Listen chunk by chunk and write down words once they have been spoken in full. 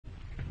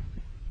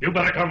You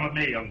better come with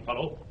me, young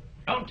fellow.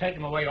 Don't take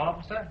him away,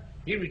 officer.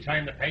 He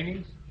returned the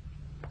paintings.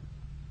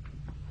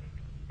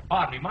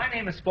 Pardon me, my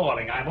name is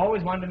Spaulding. I've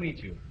always wanted to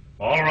meet you.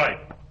 All right.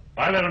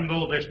 I let him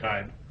go this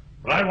time,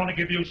 but I want to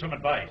give you some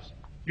advice.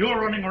 You're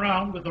running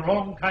around with the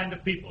wrong kind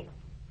of people.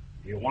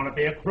 Do you want to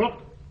be a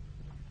crook?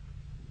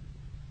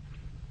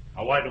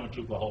 Now, why don't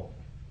you go home?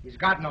 He's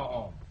got no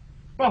home.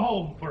 Go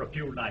home for a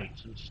few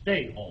nights and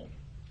stay home.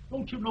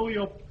 Don't you know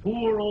your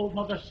poor old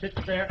mother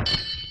sits there?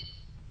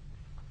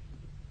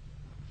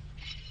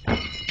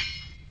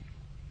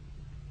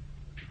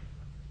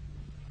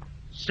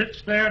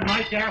 Sits there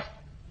night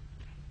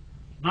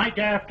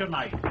after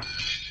night,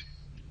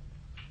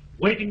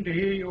 waiting to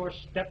hear your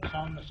steps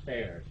on the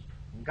stairs.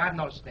 Got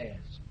no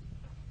stairs.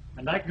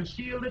 And I can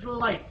see a little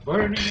light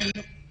burning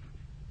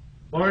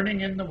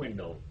in the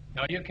window.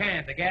 No, you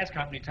can't. The gas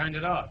company turned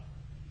it off.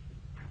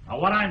 Now,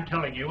 what I'm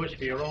telling you is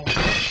for your own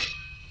good.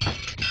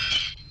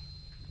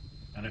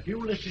 And if you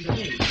listen to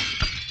me,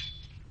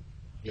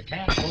 you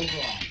can't go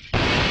wrong.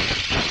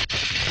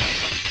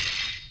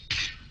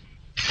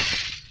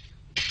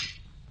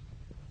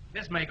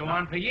 This may go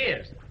on for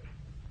years.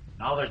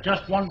 Now, there's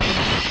just one thing.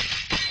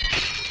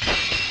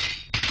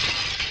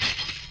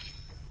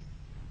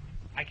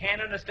 I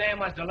can't understand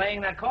what's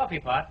delaying that coffee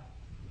pot.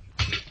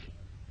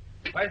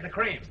 Where's the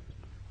cream?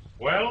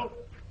 Well,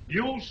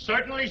 you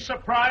certainly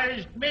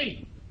surprised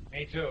me.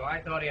 Me too.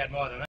 I thought he had more than that.